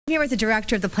Here with the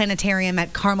director of the planetarium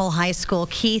at Carmel High School,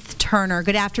 Keith Turner.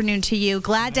 Good afternoon to you.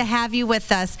 Glad to have you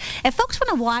with us. If folks want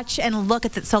to watch and look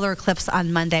at the solar eclipse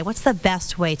on Monday, what's the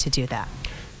best way to do that?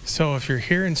 So if you're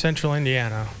here in central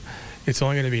Indiana, it's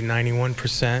only going to be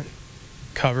 91%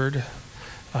 covered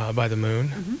by the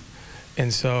moon.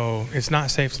 And so it's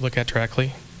not safe to look at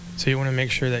directly. So you want to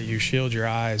make sure that you shield your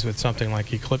eyes with something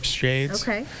like eclipse shades.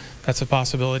 Okay. That's a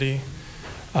possibility.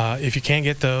 If you can't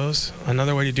get those,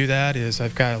 another way to do that is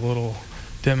I've got a little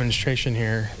demonstration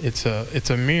here. It's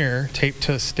a mirror taped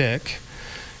to a stick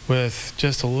with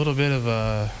just a little bit of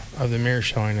the mirror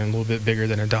showing a little bit bigger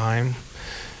than a dime.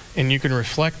 And you can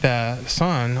reflect that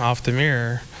sun off the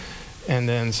mirror and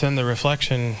then send the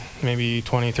reflection maybe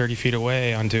 20, 30 feet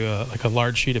away onto a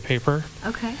large sheet of paper.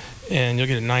 Okay. And you'll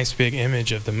get a nice big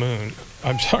image of the moon.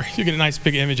 I'm sorry, you get a nice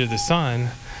big image of the sun,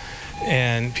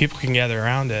 and people can gather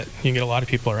around it. You can get a lot of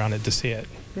people around it to see it.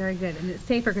 Very good. And it's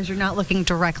safer because you're not looking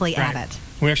directly at it.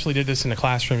 We actually did this in a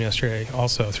classroom yesterday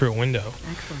also through a window.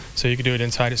 Excellent. So you could do it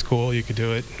inside of school, you could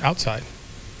do it outside.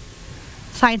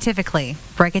 Scientifically,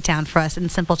 break it down for us in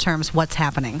simple terms. What's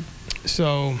happening?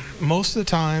 So most of the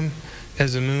time,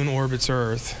 as the moon orbits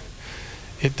Earth,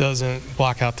 it doesn't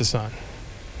block out the sun.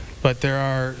 But there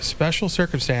are special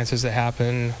circumstances that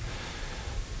happen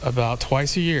about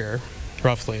twice a year,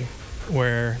 roughly,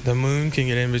 where the moon can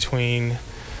get in between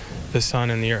the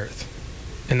sun and the Earth.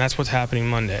 And that's what's happening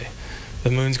Monday. The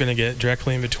moon's going to get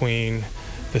directly in between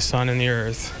the sun and the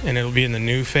Earth, and it'll be in the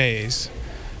new phase.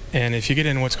 And if you get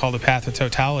in what's called the path of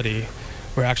totality,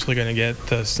 we're actually going to get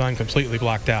the sun completely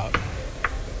blocked out.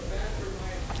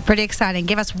 Pretty exciting.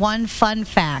 Give us one fun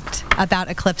fact about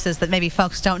eclipses that maybe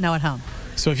folks don't know at home.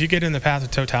 So if you get in the path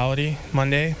of totality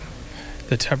Monday,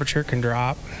 the temperature can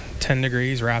drop 10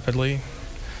 degrees rapidly,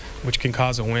 which can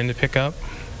cause a wind to pick up.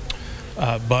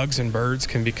 Bugs and birds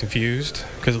can be confused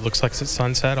because it looks like it's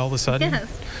sunset all of a sudden.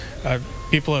 Yes.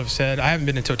 People have said, I haven't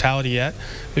been in totality yet,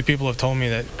 but people have told me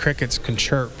that crickets can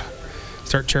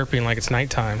start chirping like it's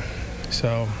nighttime.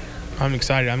 So I'm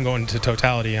excited. I'm going to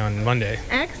totality on Monday.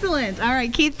 Excellent. All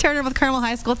right, Keith Turner with Carmel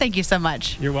High School. Thank you so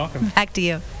much. You're welcome. Back to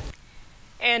you.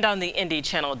 And on the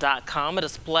IndyChannel.com, a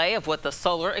display of what the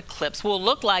solar eclipse will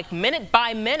look like minute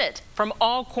by minute from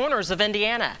all corners of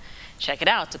Indiana. Check it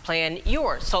out to plan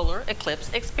your solar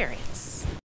eclipse experience.